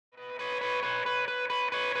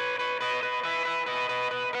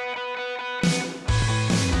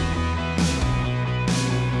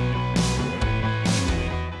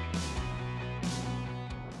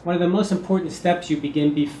One of the most important steps you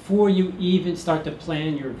begin before you even start to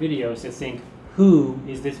plan your video is to think, who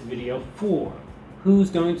is this video for? Who's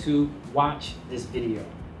going to watch this video?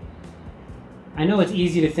 I know it's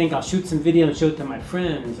easy to think I'll shoot some video and show it to my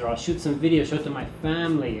friends, or I'll shoot some video, show it to my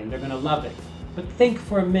family, and they're going to love it. But think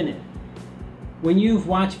for a minute. When you've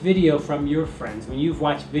watched video from your friends, when you've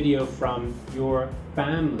watched video from your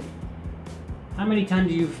family, how many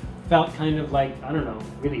times you've felt kind of like, I don't know,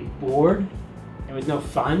 really bored? It was no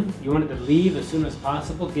fun? You wanted to leave as soon as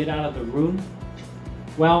possible, get out of the room?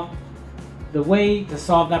 Well, the way to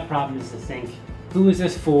solve that problem is to think, who is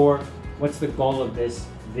this for? What's the goal of this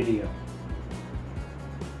video?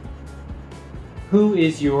 Who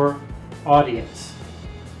is your audience?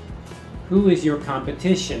 Who is your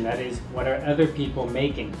competition? That is, what are other people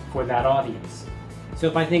making for that audience? So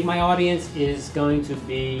if I think my audience is going to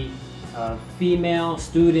be female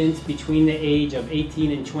students between the age of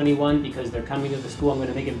 18 and 21 because they're coming to the school, I'm going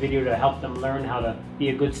to make a video to help them learn how to be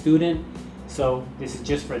a good student. So this is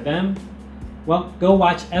just for them. Well, go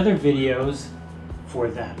watch other videos for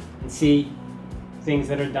them and see things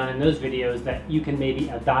that are done in those videos that you can maybe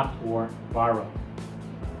adopt or borrow.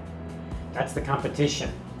 That's the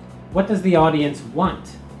competition. What does the audience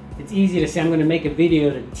want? It's easy to say, I'm going to make a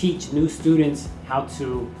video to teach new students how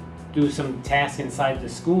to do some tasks inside the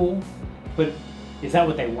school, but is that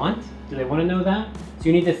what they want? Do they want to know that? So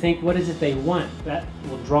you need to think, what is it they want that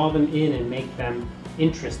will draw them in and make them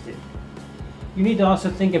interested? You need to also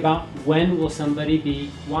think about, when will somebody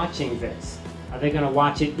be watching this? Are they going to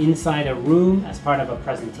watch it inside a room as part of a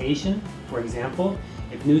presentation? For example,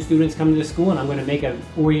 if new students come to the school and I'm going to make an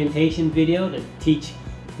orientation video to teach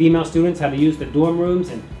female students how to use the dorm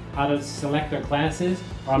rooms and how to select their classes,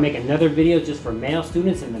 or I'll make another video just for male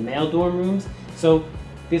students in the male dorm rooms. So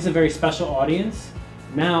this is a very special audience.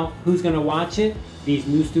 Now, who's going to watch it? These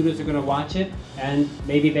new students are going to watch it, and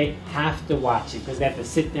maybe they have to watch it because they have to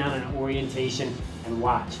sit down in an orientation and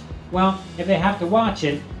watch. Well, if they have to watch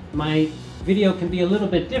it, my video can be a little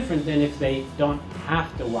bit different than if they don't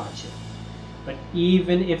have to watch it. But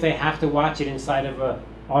even if they have to watch it inside of an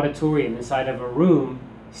auditorium, inside of a room,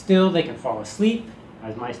 still they can fall asleep,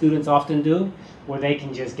 as my students often do, or they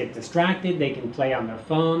can just get distracted, they can play on their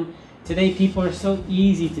phone. Today people are so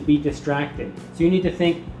easy to be distracted. So you need to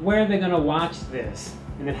think, where are they going to watch this?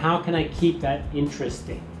 And then how can I keep that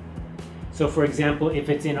interesting? So for example, if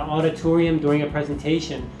it's in an auditorium during a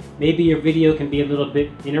presentation, maybe your video can be a little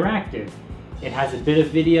bit interactive. It has a bit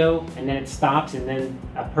of video and then it stops and then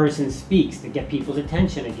a person speaks to get people's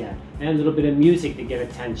attention again. And a little bit of music to get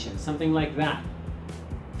attention, something like that.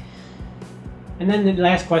 And then the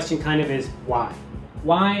last question kind of is, why?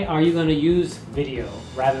 Why are you going to use video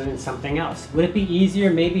rather than something else? Would it be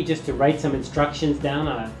easier maybe just to write some instructions down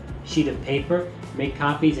on a sheet of paper, make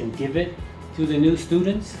copies and give it to the new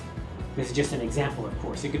students? This is just an example, of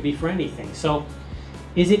course. It could be for anything. So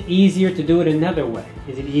is it easier to do it another way?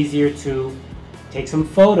 Is it easier to take some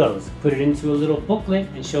photos, put it into a little booklet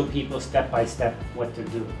and show people step by step what to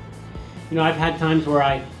do? You know, I've had times where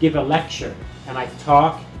I give a lecture and I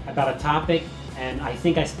talk about a topic, and I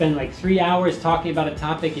think I spend like 3 hours talking about a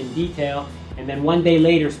topic in detail, and then one day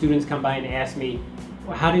later students come by and ask me,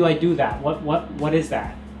 well, how do I do that? What is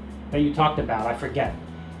that you talked about? I forget.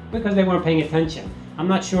 Because they weren't paying attention. I'm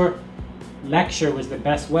not sure lecture was the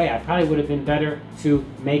best way. I probably would have been better to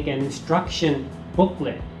make an instruction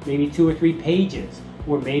booklet, maybe 2 or 3 pages,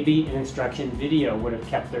 or maybe an instruction video would have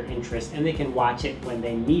kept their interest and they can watch it when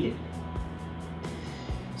they need it.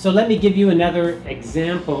 So let me give you another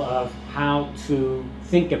example of how to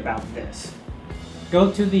think about this.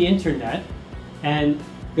 Go to the internet and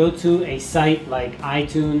go to a site like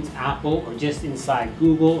iTunes, Apple, or just inside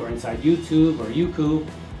Google or inside YouTube or Youku.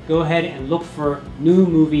 Go ahead and look for new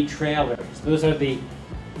movie trailers. Those are the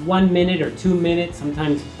 1 minute or 2 minute,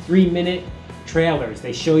 sometimes 3 minute trailers.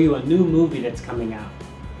 They show you a new movie that's coming out.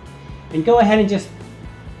 And go ahead and just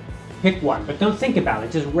pick one, but don't think about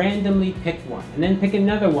it. Just randomly pick one, and then pick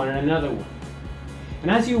another one and another one. And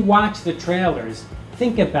as you watch the trailers,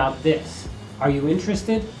 think about this. Are you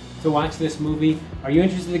interested to watch this movie? Are you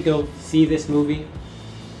interested to go see this movie?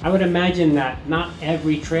 I would imagine that not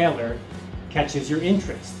every trailer catches your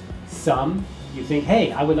interest. Some you think,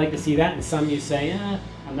 hey, I would like to see that, and some you say,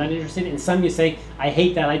 I'm not interested, and some you say, I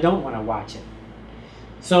hate that, I don't want to watch it.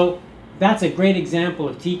 So that's a great example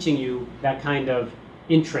of teaching you that kind of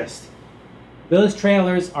interest. Those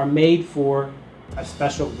trailers are made for a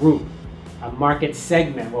special group, a market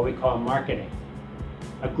segment, what we call marketing,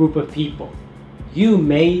 a group of people. You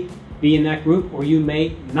may be in that group or you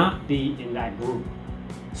may not be in that group.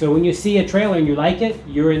 So when you see a trailer and you like it,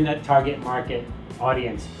 you're in that target market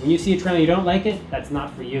audience. When you see a trailer and you don't like it, that's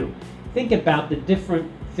not for you. Think about the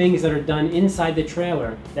different things that are done inside the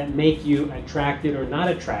trailer that make you attracted or not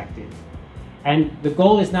attracted. And the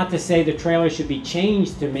goal is not to say the trailer should be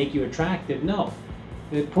changed to make you attractive. No.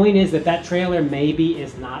 The point is that that trailer maybe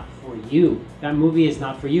is not for you. That movie is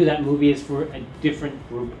not for you. That movie is for a different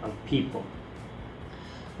group of people.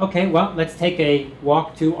 Okay, well, let's take a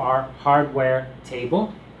walk to our hardware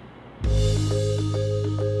table.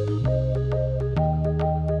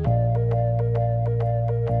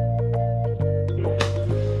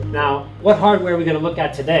 Now, what hardware are we going to look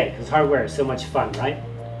at today? Because hardware is so much fun, right?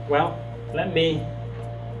 Well, let me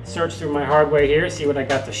search through my hardware here, see what I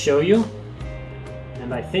got to show you.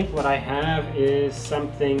 And I think what I have is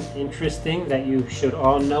something interesting that you should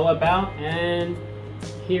all know about. And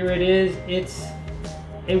here it is. It's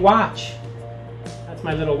a watch. That's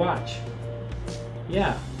my little watch.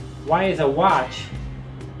 Yeah. Why is a watch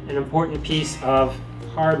an important piece of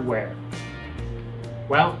hardware?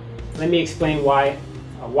 Well, let me explain why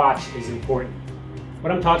a watch is important.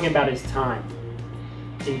 What I'm talking about is time.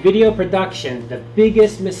 In video production, the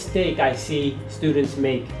biggest mistake I see students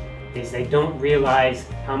make is they don't realize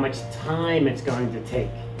how much time it's going to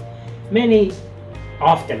take. Many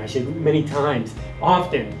times,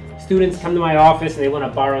 students come to my office and they want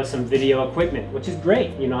to borrow some video equipment, which is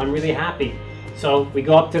great. You know, I'm really happy. So we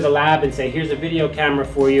go up to the lab and say, here's a video camera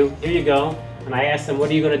for you. Here you go. And I ask them, what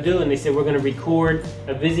are you going to do? And they say, we're going to record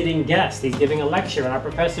a visiting guest. He's giving a lecture, and our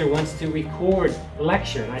professor wants to record a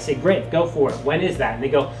lecture. And I say, great, go for it. When is that? And they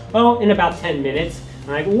go, oh, in about 10 minutes.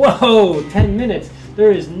 And I go, whoa, 10 minutes.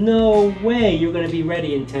 There is no way you're going to be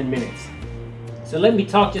ready in 10 minutes. So let me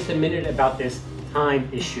talk just a minute about this time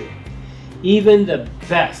issue. Even the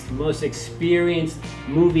best, most experienced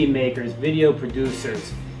movie makers, video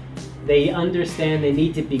producers, they understand they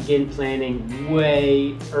need to begin planning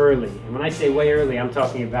way early. And when I say way early, I'm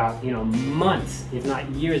talking about, months, if not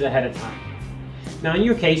years ahead of time. Now, in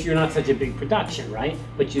your case, you're not such a big production, right?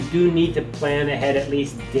 But you do need to plan ahead at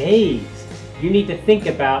least days. You need to think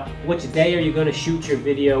about which day are you going to shoot your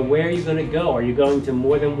video, where are you going to go? Are you going to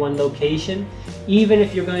more than one location? Even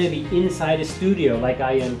if you're going to be inside a studio like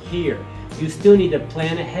I am here, you still need to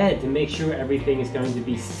plan ahead to make sure everything is going to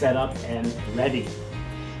be set up and ready.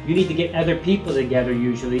 You need to get other people together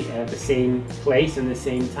usually at the same place and the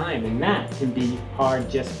same time, and that can be hard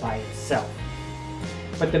just by itself.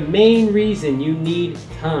 But the main reason you need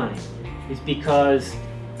time is because,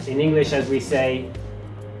 in English as we say,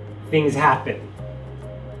 things happen.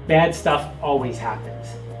 Bad stuff always happens.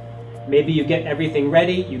 Maybe you get everything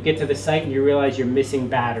ready, you get to the site and you realize you're missing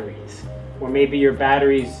batteries. Or maybe your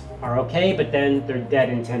batteries are okay, but then they're dead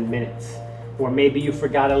in 10 minutes. Or maybe you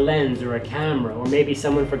forgot a lens or a camera, or maybe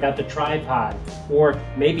someone forgot the tripod, or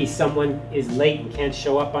maybe someone is late and can't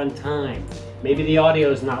show up on time. Maybe the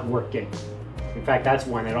audio is not working. In fact, that's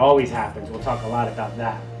one. It always happens. We'll talk a lot about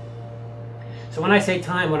that. So when I say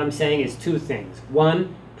time, what I'm saying is two things.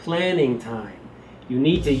 One, planning time. You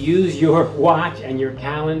need to use your watch and your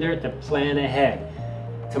calendar to plan ahead.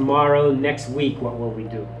 Tomorrow, next week, what will we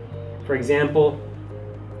do? For example,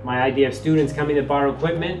 my idea of students coming to borrow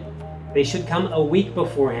equipment, they should come a week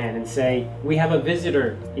beforehand and say, we have a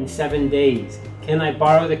visitor in 7 days. Can I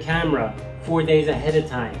borrow the camera 4 days ahead of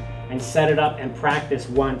time and set it up and practice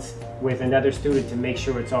once with another student to make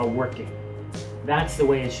sure it's all working? That's the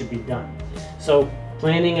way it should be done. So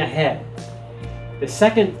planning ahead. The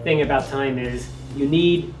second thing about time is you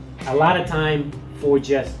need a lot of time for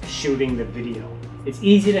just shooting the video. It's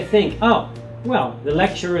easy to think, oh, well, the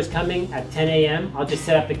lecturer is coming at 10 a.m. I'll just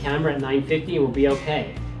set up the camera at 9:50 and we'll be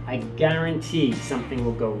okay. I guarantee something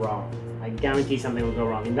will go wrong. I guarantee something will go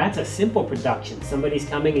wrong. And that's a simple production. Somebody's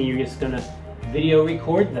coming and you're just going to video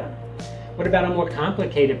record them. What about a more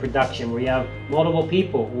complicated production where you have multiple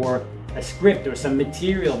people or a script or some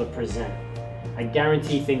material to present? I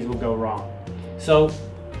guarantee things will go wrong. So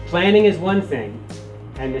planning is one thing.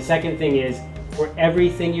 And the second thing is, for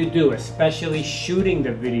everything you do, especially shooting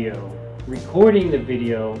the video, recording the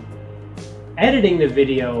video, editing the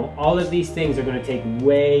video, all of these things are going to take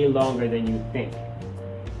way longer than you think.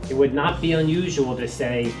 It would not be unusual to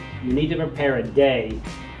say you need to prepare a day,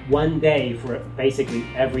 1 day for basically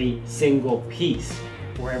every single piece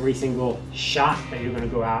or every single shot that you're going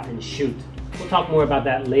to go out and shoot. We'll talk more about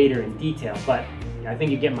that later in detail, but I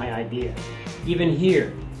think you get my idea. Even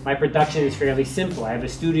here, my production is fairly simple. I have a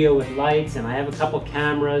studio with lights and I have a couple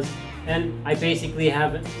cameras and I basically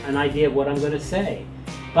have an idea of what I'm going to say.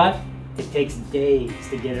 But it takes days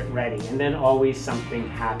to get it ready, and then always something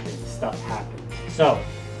happens, stuff happens. So,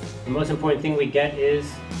 the most important thing we get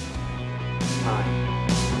is time.